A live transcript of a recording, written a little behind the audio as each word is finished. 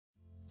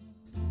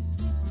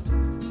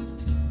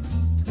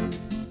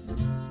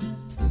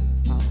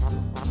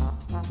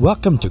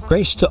Welcome to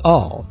Grace to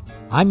All.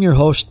 I'm your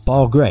host,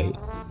 Paul Gray.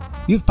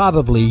 You've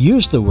probably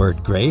used the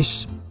word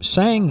grace,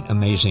 sang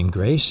Amazing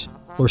Grace,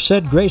 or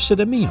said grace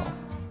at a meal.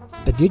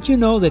 But did you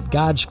know that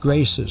God's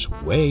grace is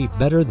way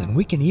better than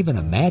we can even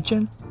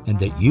imagine, and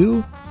that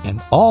you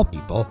and all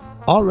people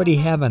already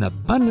have an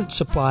abundant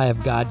supply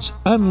of God's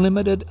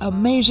unlimited,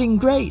 amazing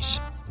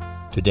grace?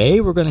 Today,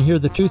 we're going to hear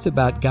the truth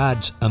about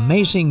God's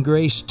amazing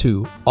grace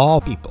to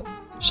all people.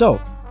 So,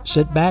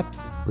 sit back,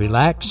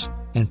 relax,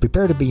 and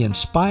prepare to be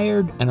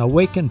inspired and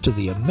awakened to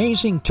the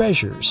amazing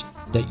treasures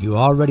that you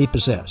already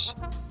possess.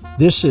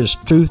 This is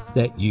truth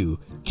that you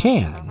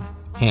can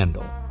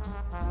handle.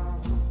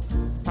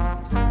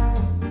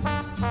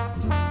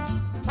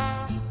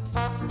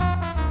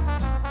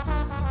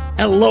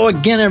 Hello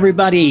again,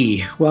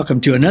 everybody.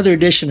 Welcome to another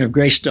edition of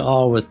Grace to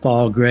All with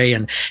Paul Gray.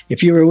 And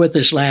if you were with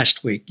us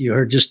last week, you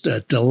heard just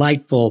a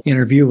delightful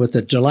interview with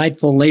a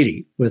delightful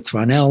lady, with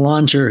Ronelle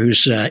Lonser,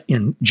 who's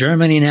in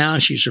Germany now.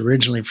 She's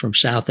originally from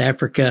South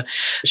Africa.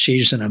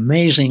 She's an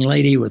amazing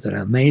lady with an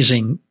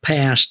amazing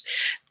past,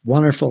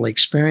 wonderful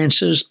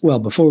experiences. Well,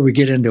 before we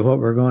get into what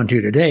we're going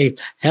to today,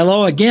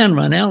 hello again,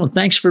 Ronelle, and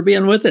thanks for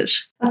being with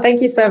us. Well, thank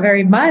you so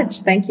very much.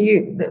 Thank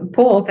you,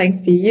 Paul.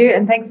 Thanks to you,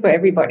 and thanks for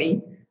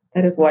everybody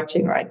that is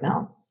watching right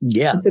now.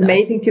 Yeah. It's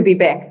amazing to be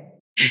back.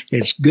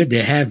 It's good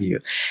to have you.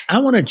 I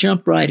want to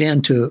jump right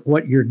into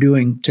what you're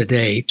doing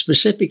today,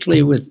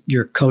 specifically with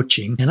your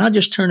coaching. And I'll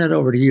just turn it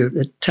over to you.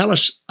 Tell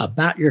us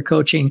about your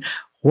coaching,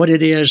 what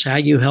it is, how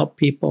you help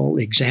people,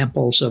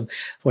 examples of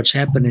what's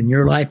happened in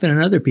your life and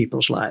in other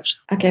people's lives.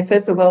 Okay,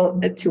 first of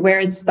all, to where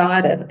it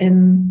started.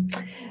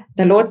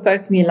 The Lord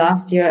spoke to me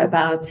last year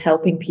about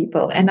helping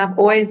people. And I've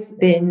always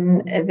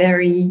been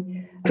very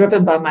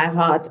driven by my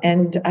heart.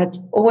 And I've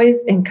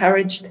always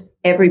encouraged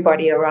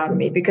everybody around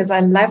me because I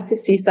love to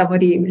see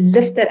somebody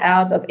lifted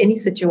out of any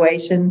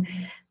situation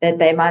that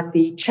they might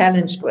be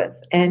challenged with.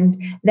 And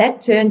that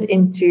turned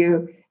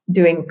into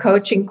doing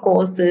coaching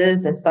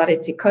courses and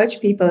started to coach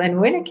people.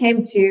 And when it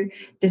came to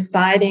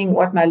deciding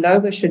what my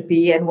logo should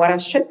be and what I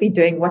should be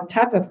doing, what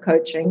type of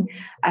coaching,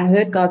 I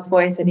heard God's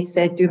voice and he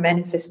said, do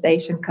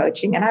manifestation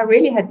coaching. And I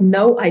really had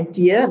no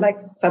idea, like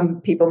some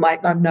people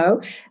might not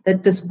know,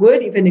 that this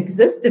word even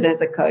existed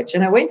as a coach.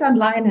 And I went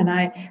online and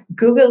I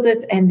Googled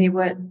it, and there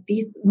were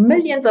these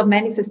millions of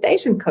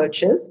manifestation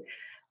coaches.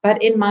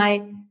 But in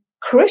my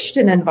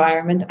Christian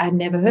environment, I'd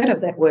never heard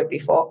of that word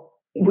before.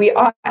 We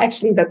are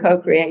actually the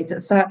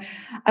co-creators. So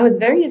I was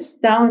very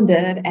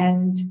astounded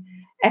and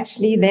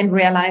actually then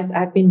realized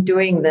I've been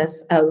doing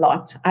this a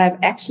lot. I've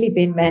actually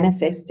been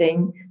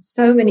manifesting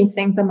so many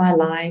things in my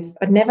life,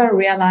 but never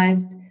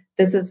realized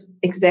this is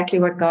exactly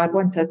what God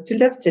wants us to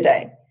live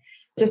today.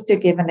 Just to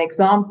give an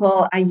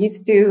example, I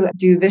used to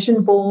do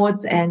vision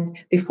boards, and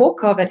before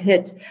COVID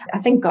hit, I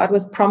think God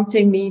was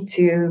prompting me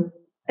to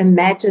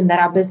imagine that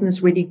our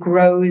business really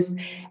grows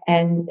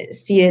and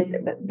see it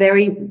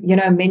very,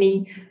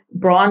 many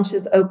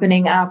branches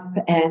opening up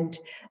and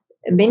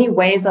many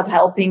ways of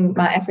helping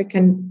my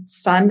African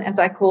son, as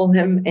I call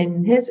him,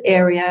 in his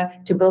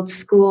area to build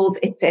schools,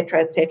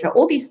 etc., etc.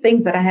 All these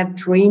things that I have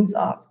dreams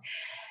of.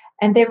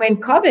 And then when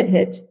COVID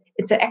hit,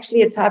 it's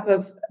actually a type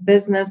of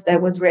business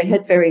that was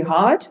hit very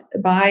hard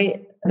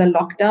by the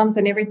lockdowns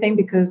and everything,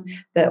 because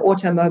the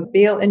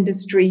automobile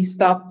industry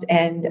stopped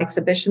and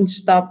exhibitions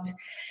stopped.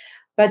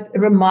 But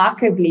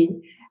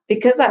remarkably,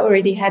 because I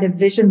already had a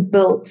vision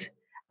built,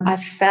 I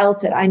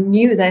felt it. I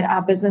knew that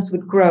our business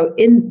would grow.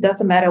 It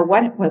doesn't matter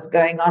what was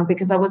going on,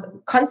 because I was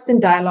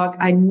constant dialogue.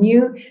 I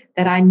knew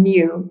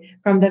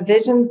from the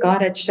vision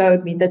God had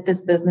showed me that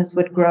this business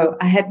would grow.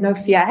 I had no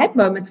fear. I had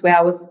moments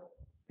where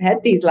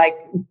had these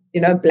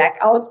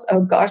blackouts.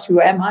 Oh gosh, who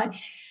am I?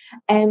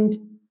 And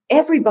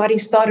everybody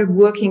started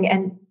working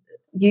and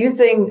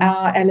using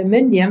our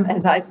aluminium,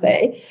 as I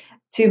say,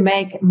 to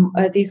make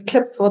these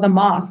clips for the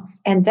masks.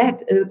 And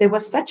that there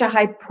was such a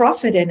high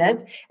profit in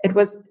it. It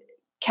was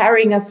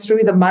carrying us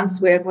through the months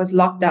where it was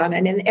locked down,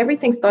 and then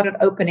everything started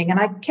opening. And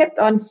I kept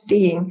on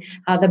seeing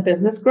how the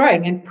business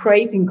growing and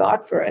praising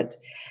God for it.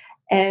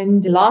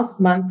 And last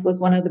month was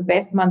one of the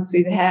best months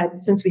we've had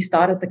since we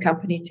started the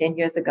company 10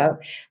 years ago.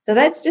 So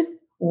that's just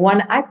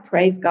one. I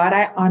praise God.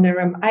 I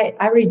honor him.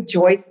 I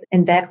rejoice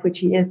in that which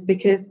he is,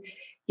 because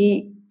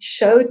he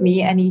showed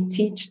me, and he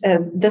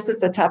this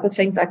is the type of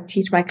things I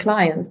teach my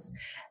clients,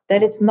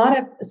 that it's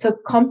not so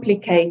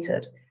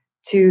complicated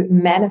to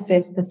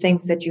manifest the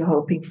things that you're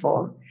hoping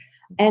for.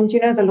 And,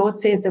 the Lord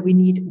says that we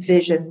need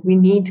vision. We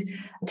need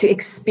to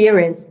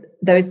experience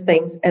those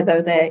things as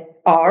though they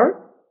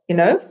are.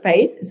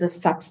 Faith is a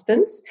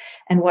substance.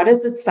 And what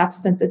is a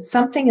substance? It's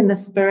something in the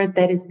spirit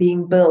that is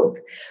being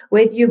built.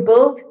 Whether you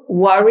build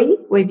worry,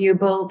 whether you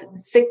build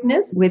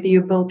sickness, whether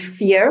you build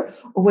fear,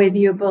 or whether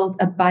you build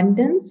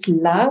abundance,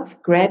 love,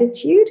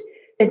 gratitude,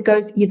 it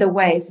goes either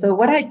way. So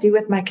what I do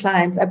with my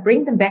clients, I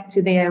bring them back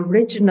to their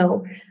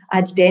original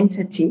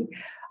identity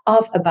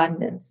of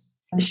abundance,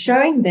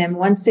 showing them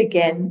once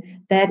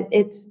again that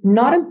it's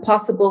not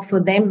impossible for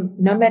them,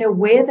 no matter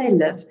where they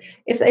live.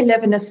 If they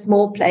live in a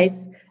small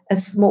place, a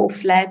small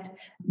flat,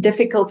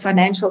 difficult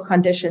financial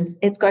conditions.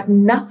 It's got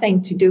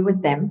nothing to do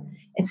with them.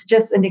 It's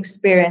just an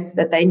experience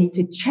that they need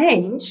to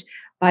change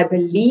by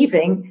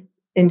believing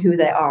in who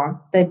they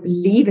are. They're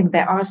believing they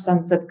are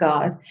sons of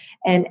God.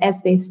 And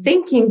as their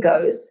thinking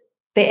goes,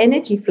 their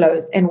energy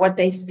flows, and what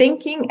they're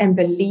thinking and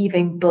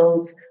believing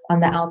builds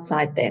on the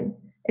outside then.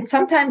 It's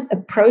sometimes a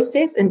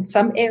process in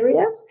some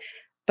areas,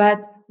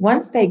 but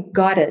once they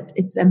got it,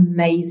 it's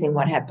amazing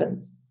what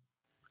happens.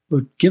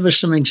 Well, give us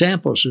some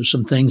examples of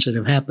some things that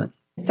have happened.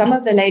 Some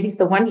of the ladies,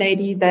 the one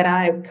lady that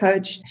I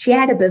coached, she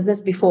had a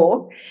business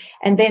before,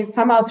 and then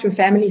somehow through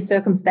family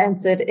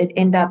circumstances, it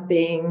ended up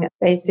being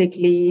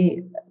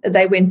basically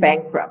they went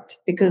bankrupt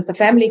because the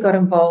family got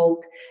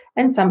involved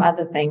and some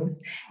other things.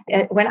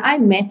 When I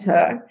met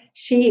her,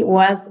 she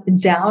was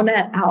down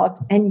and out,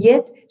 and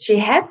yet she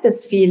had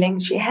this feeling.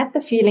 She had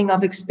the feeling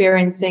of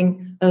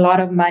experiencing a lot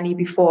of money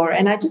before,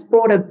 and I just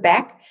brought her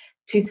back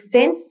to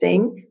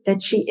sensing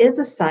that she is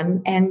a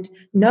son, and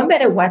no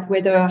matter what,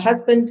 whether her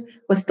husband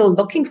was still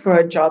looking for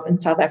a job in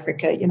South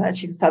Africa,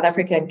 she's in South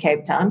Africa in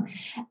Cape Town,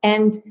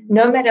 and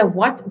no matter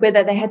what,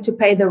 whether they had to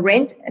pay the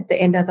rent at the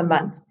end of the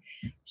month,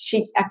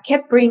 I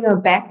kept bringing her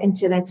back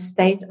into that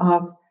state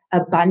of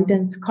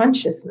abundance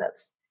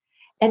consciousness.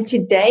 And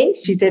today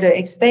she did her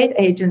estate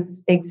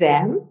agent's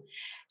exam.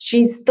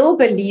 She's still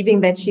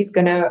believing that she's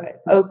going to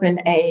open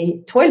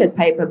a toilet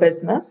paper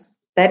business.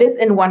 That is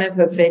in one of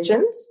her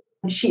visions.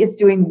 She is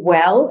doing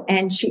well.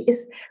 And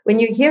when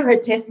you hear her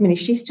testimony,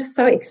 she's just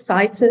so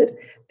excited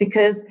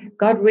because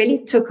God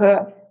really took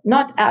her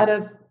not out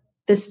of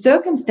the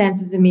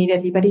circumstances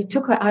immediately, but he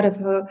took her out of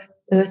her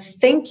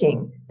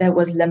thinking that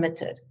was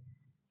limited.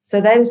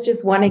 So that is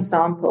just one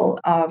example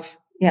of,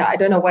 I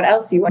don't know what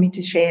else you want me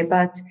to share,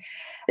 but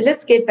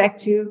let's get back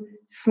to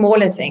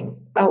smaller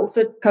things. I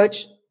also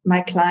coach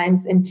my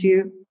clients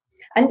into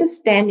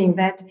understanding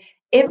that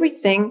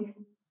everything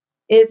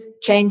is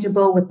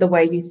changeable with the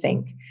way you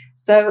think.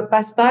 So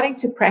by starting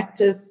to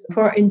practice,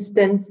 for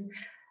instance,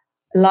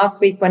 last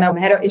week when I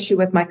had an issue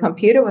with my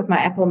computer, with my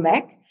Apple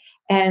Mac,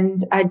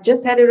 and I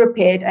just had it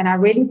repaired, and I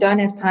really don't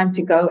have time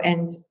to go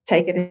and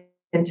take it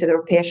into the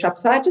repair shop.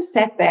 So I just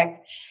sat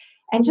back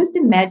and just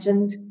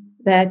imagined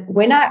that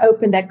when I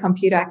opened that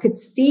computer, I could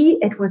see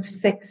it was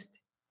fixed.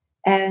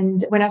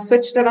 And when I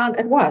switched it on,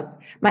 it was.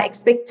 My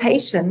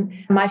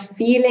expectation, my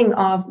feeling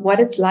of what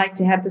it's like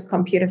to have this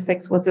computer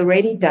fixed was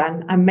already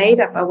done. I made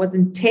up, I was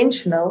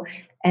intentional,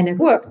 and it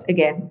worked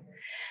again.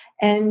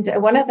 And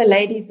one of the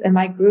ladies in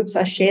my groups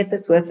I shared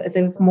this with,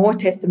 there was more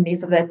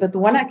testimonies of that, but the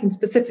one I can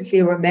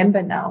specifically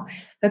remember now,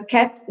 her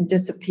cat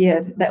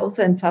disappeared. They're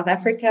also in South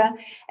Africa,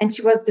 and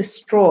she was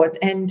distraught.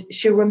 And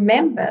she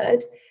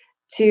remembered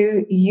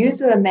to use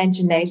her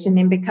imagination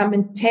and become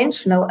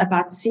intentional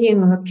about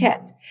seeing her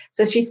cat.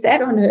 So she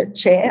sat on her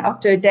chair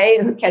after a day,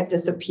 her cat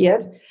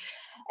disappeared.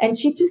 And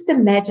she just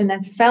imagined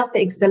and felt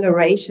the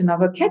exhilaration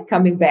of her cat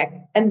coming back.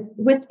 And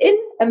within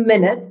a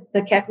minute,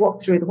 the cat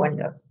walked through the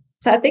window.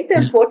 So I think the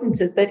importance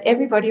is that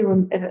everybody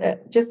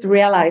just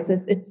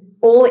realizes it's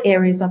all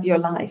areas of your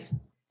life.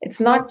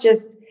 It's not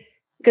just,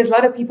 because a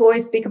lot of people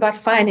always speak about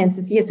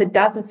finances. Yes, it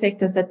does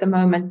affect us at the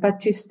moment, but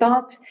to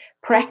start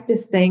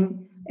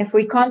practicing, if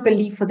we can't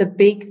believe for the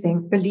big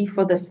things, believe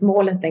for the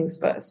smaller things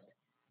first,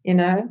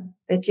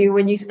 that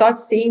when you start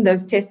seeing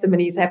those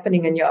testimonies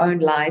happening in your own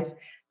life,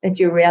 that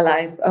you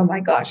realize, oh my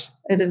gosh,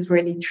 it is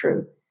really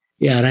true.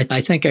 Yeah, and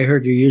I think I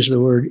heard you use the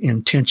word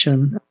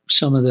intention.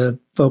 Some of the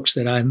folks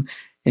that I'm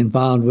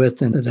involved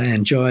with and that I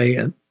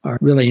enjoy are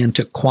really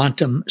into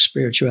quantum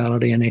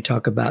spirituality, and they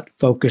talk about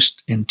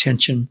focused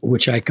intention,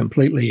 which I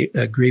completely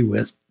agree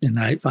with. And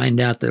I find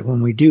out that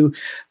when we do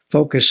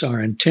focus our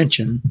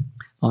intention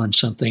on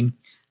something,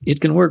 it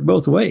can work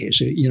both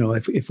ways.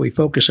 If we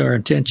focus our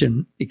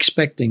attention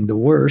expecting the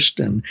worst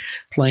and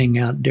playing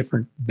out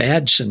different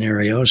bad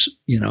scenarios,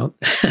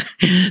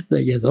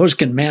 those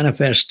can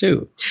manifest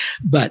too.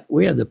 But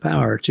we have the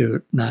power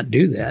to not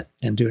do that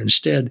and to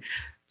instead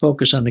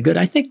focus on the good.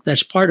 I think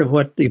that's part of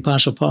what the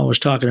Apostle Paul was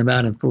talking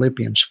about in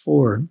Philippians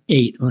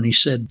 4:8 when he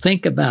said,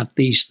 think about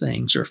these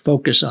things or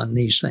focus on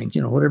these things,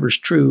 whatever's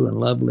true and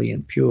lovely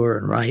and pure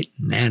and right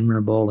and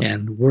admirable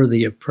and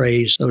worthy of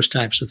praise, those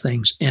types of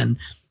things. And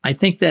I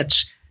think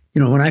that's,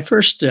 when I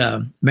first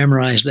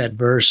memorized that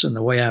verse and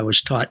the way I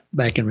was taught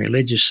back in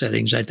religious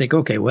settings, I think,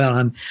 okay, well,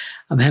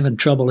 I'm having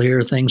trouble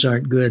here. Things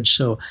aren't good.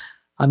 So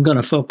I'm going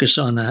to focus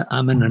on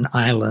I'm in an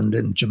island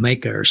in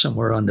Jamaica or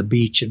somewhere on the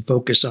beach and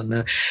focus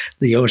on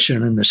the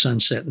ocean and the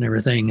sunset and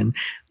everything. And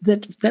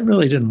that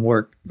really didn't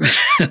work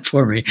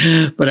for me.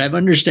 But I'm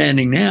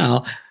understanding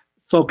now,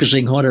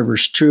 focusing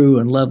whatever's true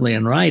and lovely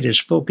and right is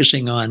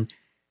focusing on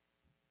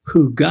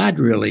who God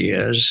really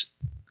is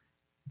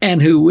and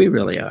who we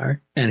really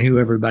are and who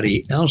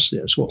everybody else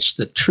is. What's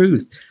the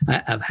truth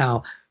of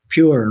how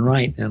pure and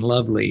right and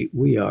lovely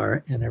we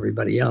are and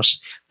everybody else,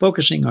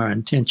 focusing our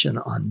intention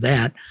on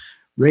that,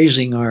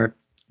 raising our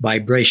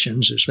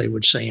vibrations, as they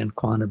would say in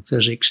quantum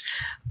physics,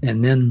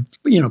 and then,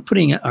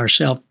 putting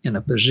ourselves in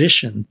a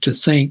position to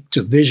think,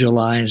 to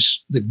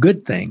visualize the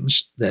good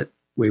things that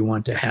we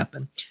want to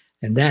happen.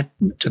 And that,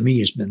 to me,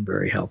 has been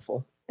very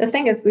helpful. The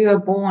thing is, we were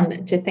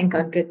born to think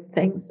on good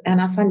things,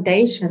 and our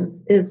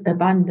foundations is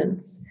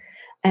abundance,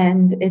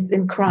 and it's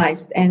in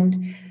Christ.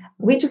 And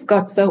we just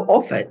got so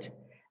off it.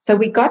 So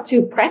we got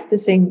to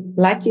practicing,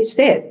 like you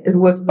said, it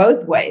works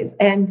both ways.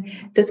 And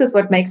this is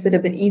what makes it a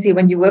bit easier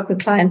when you work with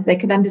clients. They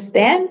can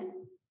understand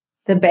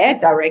the bad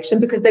direction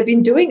because they've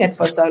been doing it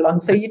for so long.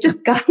 So you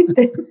just guide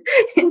them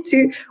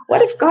into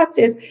what if God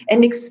says,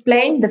 and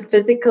explain the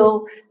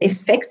physical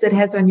effects it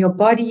has on your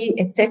body,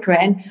 etc.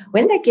 And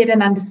when they get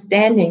an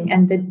understanding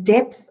and the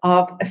depth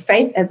of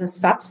faith as a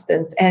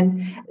substance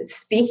and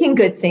speaking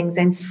good things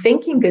and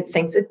thinking good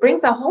things, it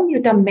brings a whole new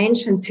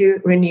dimension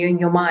to renewing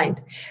your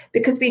mind.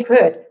 Because we've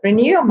heard,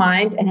 renew your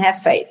mind and have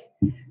faith.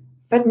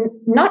 But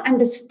not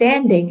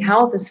understanding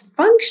how this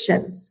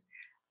functions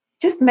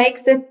just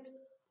makes it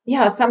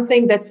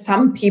something that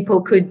some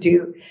people could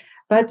do.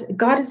 But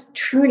God is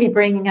truly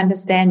bringing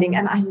understanding,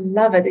 and I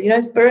love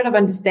it. Spirit of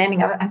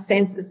understanding, I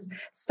sense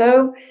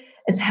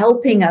is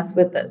helping us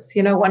with this,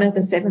 one of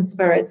the seven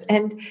spirits.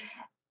 And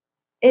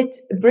it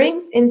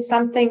brings in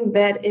something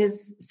that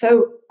is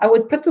so, I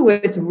would put the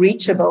words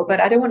reachable, but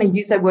I don't want to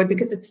use that word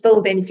because it's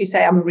still, then if you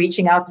say I'm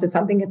reaching out to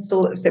something, it's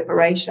still a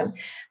separation.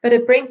 But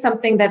it brings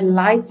something that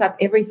lights up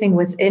everything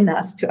within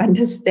us to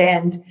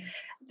understand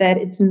that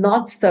it's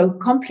not so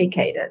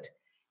complicated.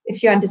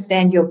 If you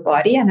understand your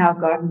body and how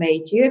God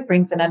made you, it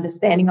brings an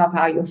understanding of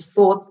how your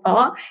thoughts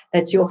are,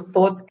 that your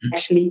thoughts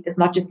actually is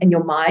not just in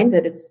your mind,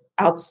 that it's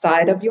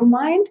outside of your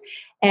mind,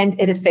 and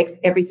it affects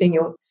everything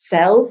your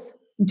cells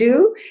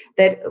do,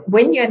 that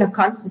when you're in a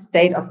constant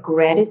state of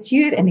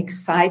gratitude and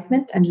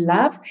excitement and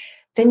love,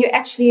 then you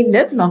actually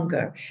live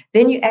longer.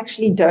 Then you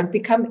actually don't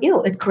become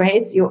ill.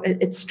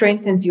 It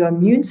strengthens your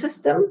immune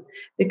system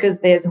because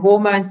there's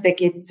hormones that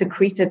get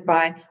secreted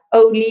by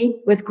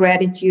only with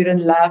gratitude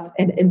and love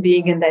and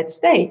being in that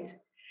state.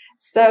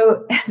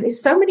 So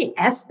there's so many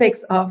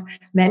aspects of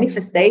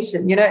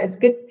manifestation. It's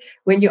good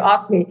when you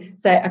ask me,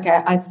 say,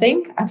 okay, I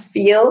think, I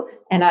feel,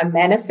 and I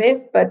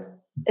manifest, but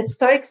it's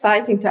so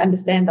exciting to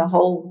understand the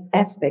whole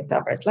aspect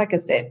of it. Like I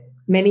said,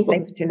 many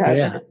things to know,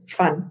 but it's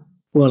fun.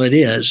 Well, it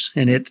is,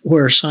 and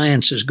where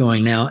science is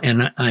going now,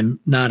 and I'm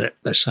not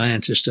a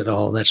scientist at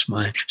all. That's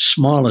my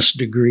smallest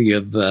degree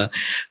of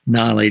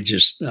knowledge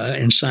is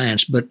in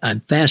science, but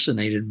I'm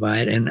fascinated by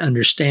it and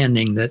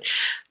understanding that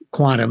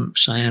quantum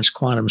science,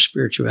 quantum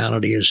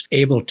spirituality is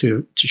able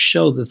to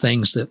show the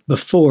things that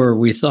before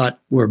we thought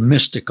were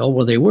mystical.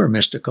 Well, they were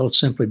mystical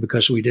simply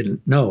because we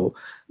didn't know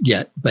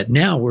yet, but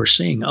now we're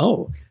seeing,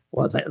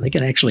 they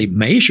can actually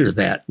measure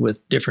that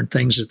with different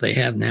things that they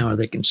have now, or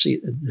they can see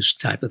this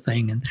type of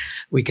thing. And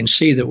we can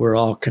see that we're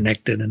all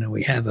connected and that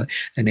we have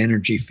an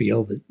energy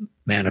field that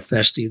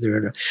manifests either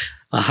at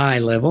a high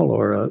level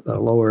or a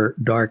lower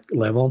dark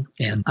level.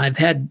 And I've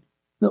had,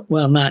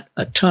 not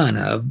a ton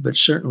of, but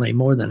certainly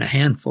more than a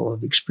handful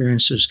of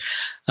experiences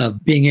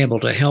of being able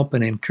to help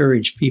and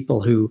encourage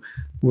people who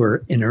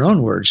were, in their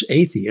own words,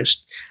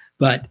 atheists,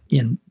 but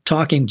in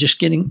talking, just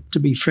getting to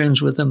be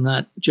friends with them,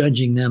 not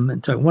judging them.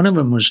 And one of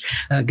them was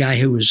a guy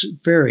who was a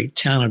very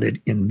talented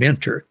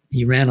inventor.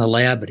 He ran a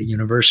lab at a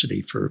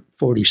university for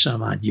 40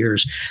 some odd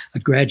years, a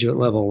graduate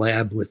level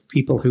lab with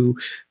people who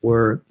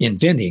were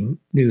inventing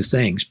new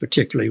things,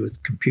 particularly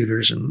with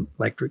computers and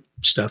electric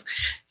stuff.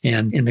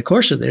 And in the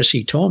course of this,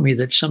 he told me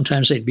that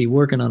sometimes they'd be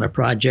working on a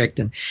project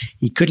and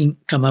he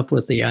couldn't come up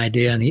with the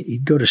idea, and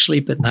he'd go to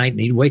sleep at night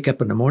and he'd wake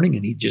up in the morning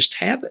and he'd just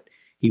have it.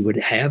 He would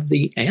have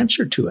the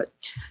answer to it.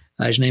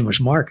 His name was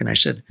Mark. And I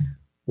said,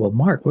 well,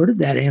 Mark, where did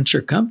that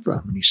answer come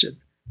from? And he said,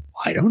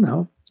 well, I don't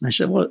know. And I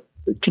said, well,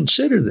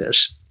 consider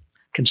this.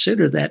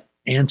 Consider that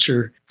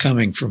answer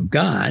coming from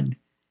God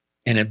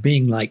and it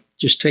being like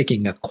just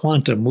taking a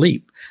quantum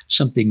leap,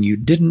 something you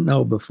didn't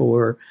know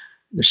before,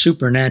 the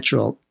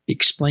supernatural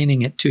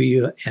explaining it to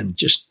you, and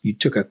just you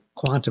took a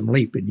quantum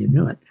leap and you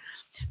knew it.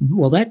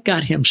 Well, that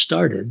got him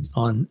started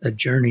on a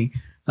journey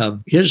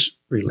of his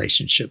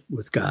relationship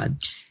with God.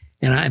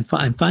 And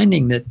I'm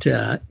finding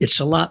that it's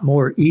a lot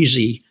more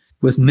easy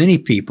with many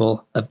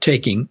people of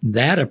taking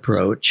that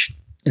approach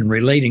and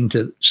relating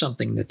to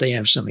something that they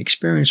have some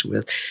experience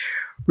with,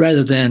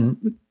 rather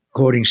than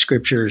quoting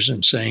scriptures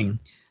and saying,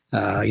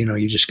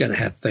 you just got to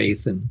have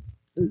faith, and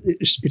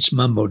it's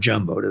mumbo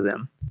jumbo to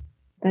them.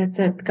 That's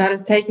it. God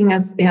is taking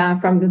us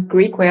from this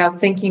Greek way of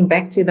thinking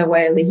back to the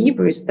way the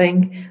Hebrews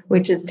think,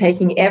 which is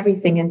taking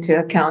everything into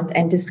account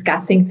and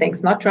discussing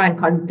things, not try and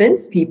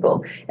convince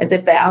people as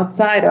if they're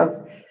outside of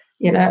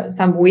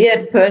some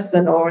weird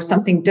person or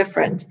something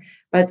different,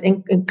 but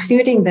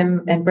including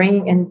them and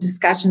bringing in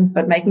discussions,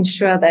 but making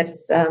sure that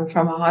it's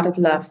from a heart of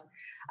love.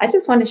 I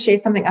just want to share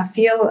something. I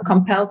feel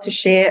compelled to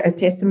share a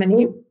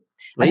testimony.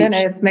 Please. I don't know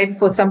if it's maybe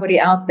for somebody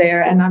out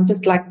there. And I'm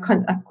just I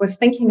was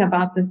thinking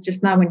about this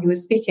just now when you were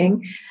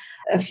speaking.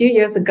 A few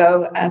years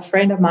ago, a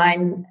friend of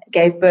mine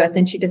gave birth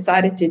and she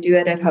decided to do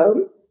it at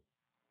home.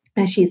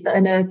 And she's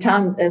in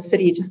a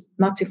city just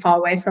not too far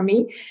away from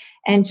me.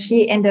 And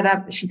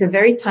she's a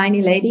very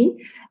tiny lady.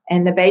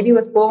 And the baby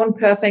was born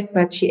perfect,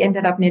 but she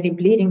ended up nearly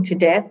bleeding to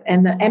death.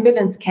 And the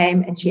ambulance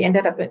came and she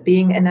ended up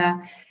being in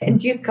a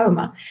induced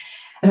coma.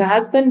 Her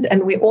husband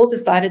and we all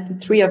decided, the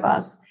three of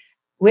us,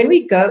 when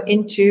we go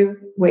into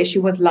where she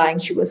was lying,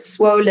 she was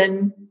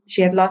swollen.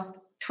 She had lost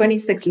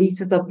 26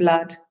 liters of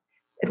blood.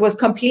 It was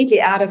completely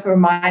out of her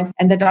mind.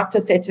 And the doctor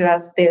said to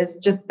us, there's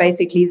just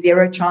basically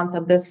zero chance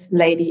of this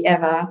lady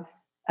ever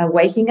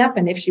waking up.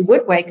 And if she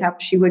would wake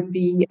up, she would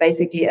be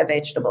basically a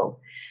vegetable.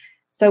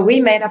 So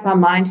we made up our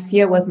mind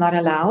fear was not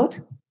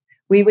allowed.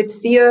 We would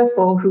see her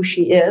for who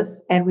she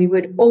is. And we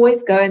would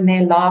always go in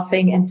there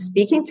laughing and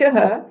speaking to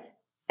her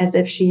as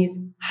if she's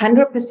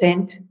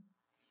 100%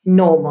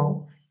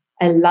 normal,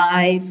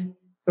 alive,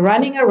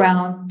 running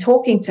around,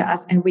 talking to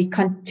us. And we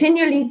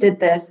continually did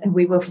this. And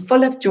we were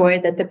full of joy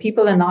that the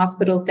people in the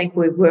hospital think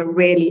we were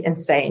really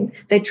insane.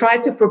 They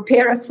tried to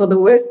prepare us for the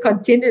worst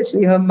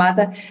continuously, her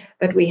mother,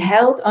 but we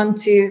held on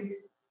to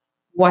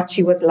what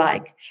she was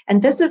like.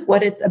 And this is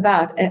what it's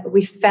about.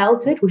 We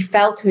felt it. We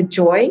felt her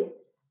joy.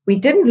 We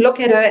didn't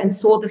look at her and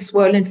saw the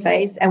swollen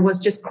face and was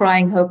just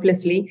crying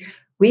hopelessly.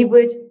 We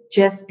would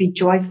just be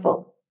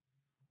joyful.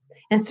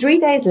 And 3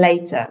 days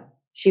later,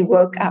 she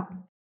woke up.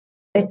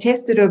 They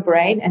tested her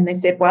brain and they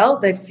said, well,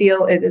 they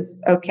feel it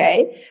is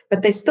okay,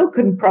 but they still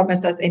couldn't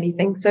promise us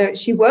anything. So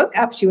she woke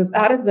up, she was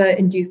out of the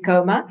induced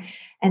coma.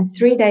 And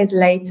 3 days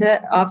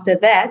later, after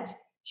that,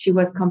 she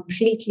was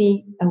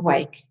completely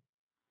awake.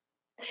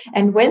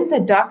 And when the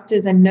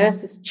doctors and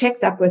nurses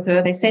checked up with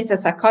her, they sent a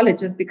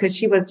psychologist because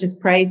she was just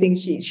praising.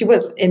 She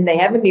was in the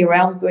heavenly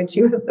realms when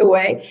she was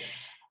away.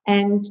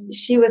 And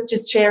she was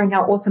just sharing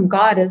how awesome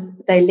God is.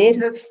 They let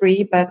her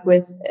free, but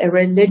with a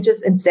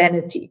religious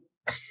insanity.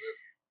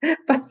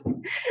 But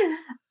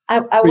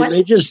I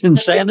religious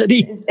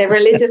insanity? A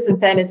religious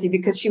insanity,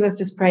 because she was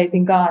just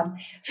praising God.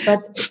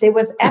 But there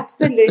was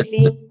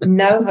absolutely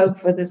no hope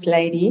for this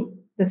lady,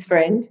 this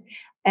friend.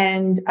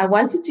 And I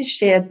wanted to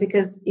share it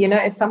because, you know,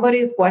 if somebody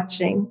is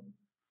watching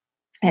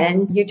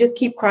and you just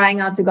keep crying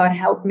out to God,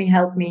 help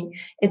me,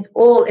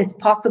 it's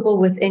possible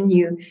within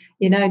you.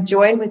 You know,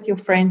 join with your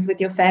friends, with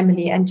your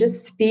family, and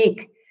just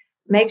speak.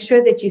 Make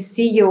sure that you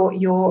see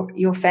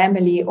your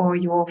family or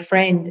your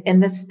friend in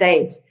the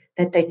state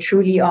that they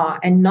truly are,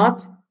 and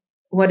not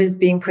what is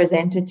being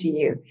presented to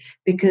you,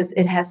 because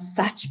it has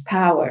such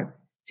power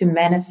to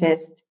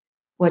manifest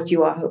what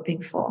you are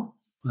hoping for.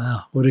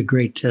 Wow, what a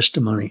great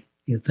testimony.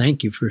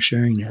 Thank you for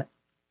sharing that.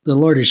 The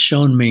Lord has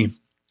shown me,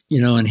 you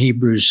know, in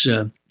Hebrews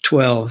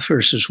 12,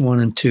 verses 1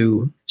 and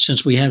 2,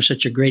 since we have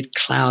such a great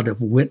cloud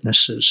of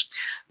witnesses,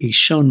 He's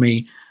shown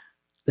me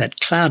that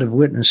cloud of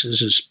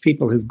witnesses is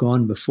people who've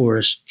gone before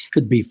us. It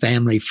could be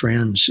family,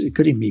 friends. It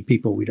could even be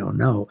people we don't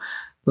know.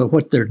 But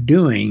what they're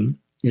doing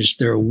is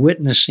they're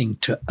witnessing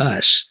to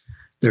us.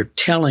 They're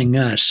telling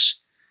us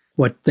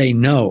what they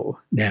know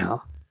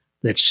now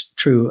that's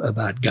true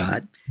about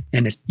God.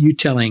 And you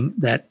telling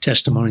that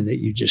testimony that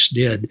you just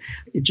did,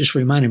 it just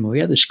reminded me, we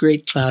have this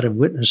great cloud of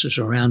witnesses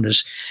around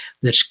us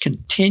that's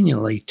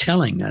continually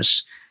telling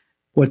us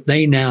what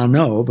they now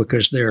know,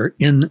 because they're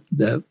in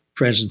the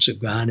presence of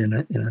God in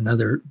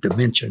another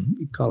dimension.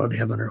 You call it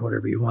heaven or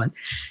whatever you want.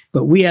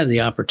 But we have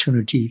the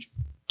opportunity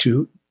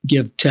to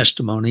give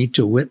testimony,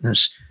 to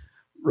witness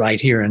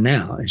right here and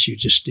now, as you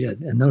just did.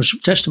 And those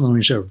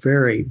testimonies are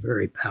very,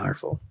 very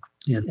powerful.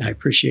 And I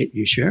appreciate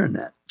you sharing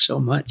that so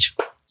much.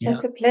 Yeah.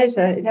 It's a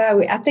pleasure. Yeah,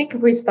 I think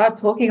if we start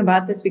talking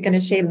about this, we're going to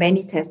share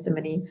many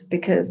testimonies,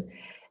 because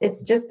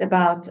it's just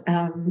about,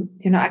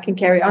 I can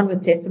carry on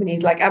with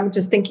testimonies. Like, I'm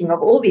just thinking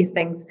of all these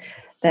things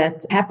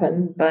that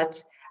happen.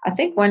 But I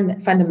think one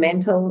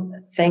fundamental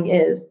thing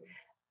is,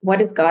 what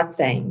is God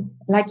saying?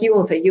 Like you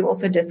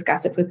also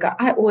discuss it with God.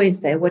 I always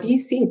say, what do you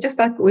see? Just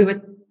like we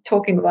were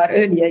talking about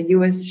earlier, you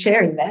were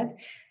sharing that.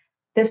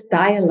 This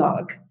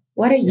dialogue.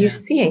 What are you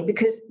seeing?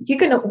 Because you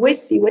can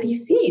always see what He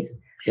sees.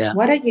 Yeah.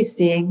 What are you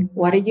seeing?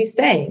 What are you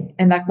saying?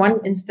 And like one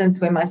instance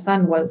where my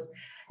son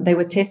they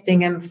were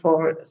testing him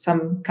for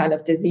some kind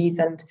of disease.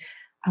 And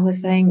I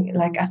was saying,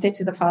 like, I said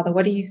to the father,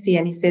 what do you see?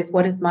 And he says,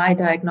 what is my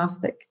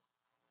diagnostic?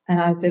 And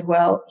I said,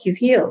 well, he's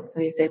healed.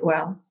 So he said,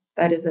 well,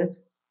 that is it.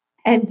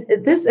 And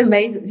this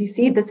amazes, you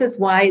see, this is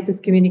why this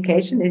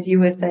communication, as you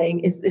were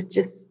saying, is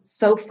just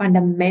so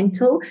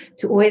fundamental,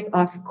 to always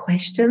ask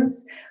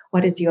questions.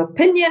 What is your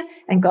opinion?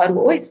 And God will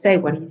always say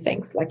what He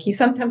thinks. Like He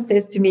sometimes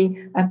says to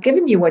me, I've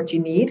given you what you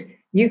need.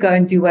 You go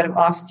and do what I've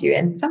asked you.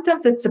 And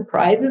sometimes it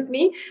surprises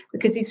me,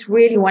 because He's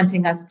really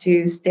wanting us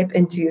to step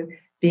into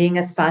being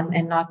a son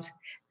and not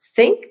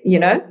think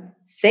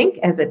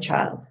as a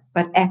child,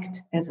 but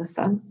act as a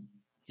son.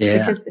 Yeah.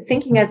 Because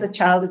thinking as a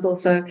child is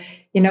also,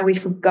 we've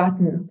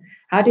forgotten.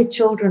 How do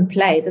children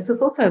play? This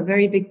is also a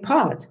very big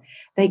part.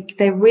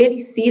 They really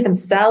see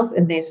themselves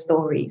in their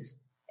stories,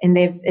 in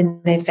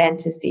their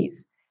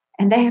fantasies.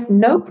 And they have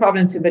no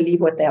problem to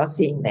believe what they are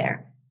seeing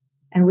there.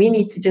 And we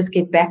need to just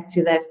get back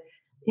to that,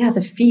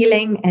 the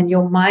feeling and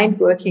your mind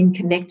working,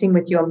 connecting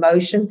with your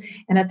emotion.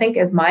 And I think,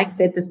 as Mike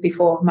said this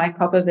before, Mike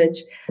Popovich,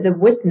 the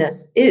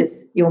witness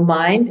is your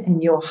mind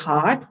and your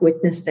heart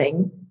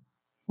witnessing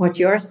what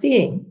you're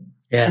seeing.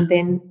 Yeah. And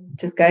then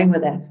just going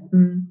with that.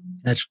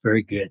 That's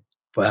very good.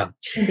 Wow.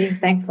 And being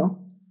thankful.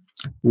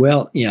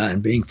 Well, yeah,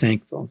 and being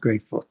thankful,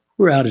 grateful.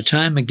 We're out of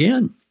time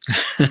again.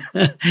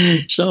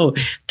 So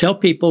tell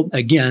people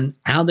again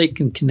how they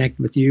can connect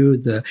with you,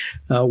 the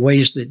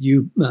ways that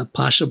you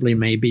possibly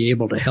may be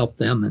able to help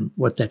them and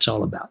what that's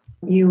all about.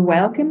 You're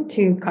welcome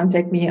to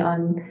contact me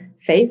on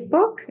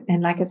Facebook.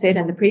 And like I said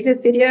in the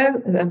previous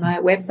video, my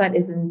website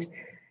isn't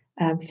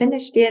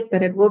finished yet,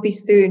 but it will be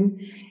soon.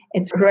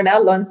 It's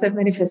Ronelle Lonso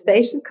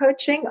Manifestation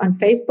Coaching on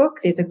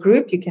Facebook. There's a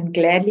group you can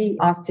gladly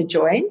ask to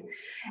join.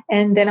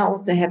 And then I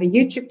also have a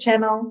YouTube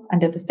channel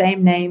under the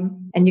same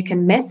name. And you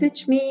can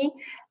message me,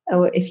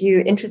 or if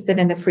you're interested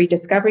in a free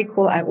discovery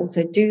call, I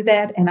also do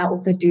that. And I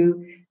also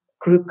do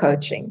group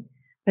coaching.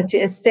 But to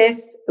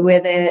assess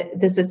whether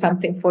this is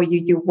something for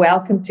you, you're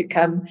welcome to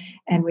come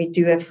and we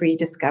do a free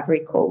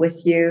discovery call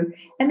with you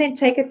and then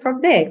take it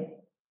from there.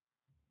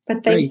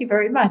 But thank you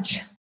very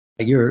much.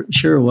 You're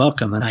sure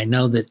welcome. And I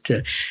know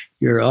that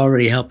you're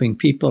already helping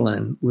people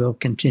and will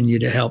continue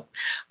to help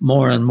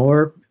more and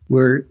more.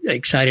 We're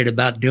excited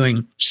about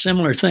doing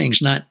similar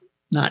things, not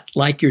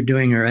like you're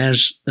doing or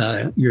as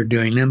you're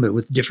doing them, but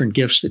with different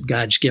gifts that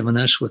God's given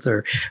us with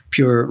our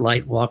pure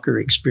light walker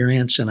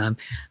experience. And I'm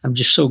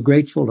just so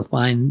grateful to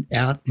find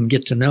out and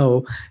get to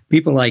know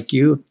people like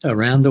you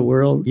around the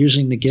world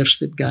using the gifts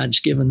that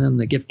God's given them,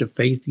 the gift of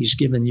faith He's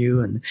given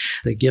you, and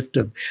the gift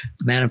of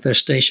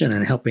manifestation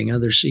and helping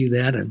others see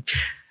that. And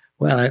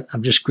well,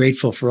 I'm just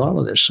grateful for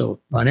all of this.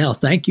 So Ronelle,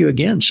 thank you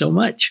again so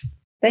much.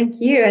 Thank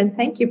you. And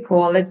thank you,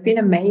 Paul. It's been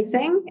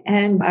amazing.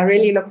 And I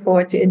really look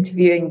forward to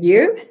interviewing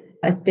you.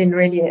 It's been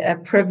really a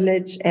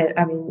privilege,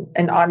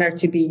 an honor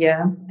to be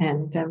here.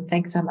 And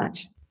thanks so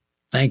much.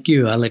 Thank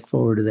you. I look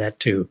forward to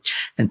that too.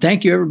 And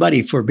thank you,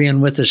 everybody, for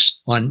being with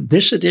us on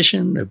this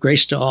edition of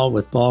Grace to All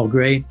with Paul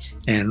Gray.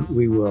 And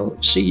we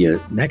will see you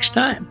next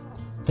time.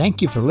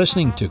 Thank you for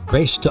listening to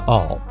Grace to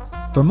All.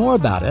 For more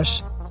about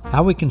us,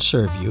 how we can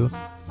serve you,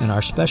 and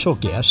our special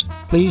guest,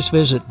 please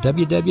visit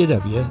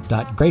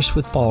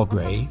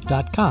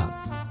www.gracewithpaulgray.com.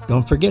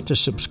 Don't forget to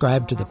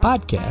subscribe to the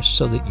podcast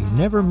so that you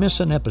never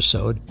miss an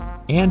episode,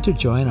 and to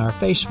join our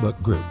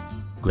Facebook group,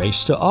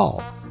 Grace to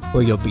All,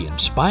 where you'll be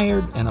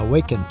inspired and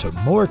awakened to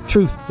more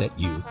truth that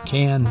you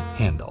can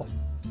handle.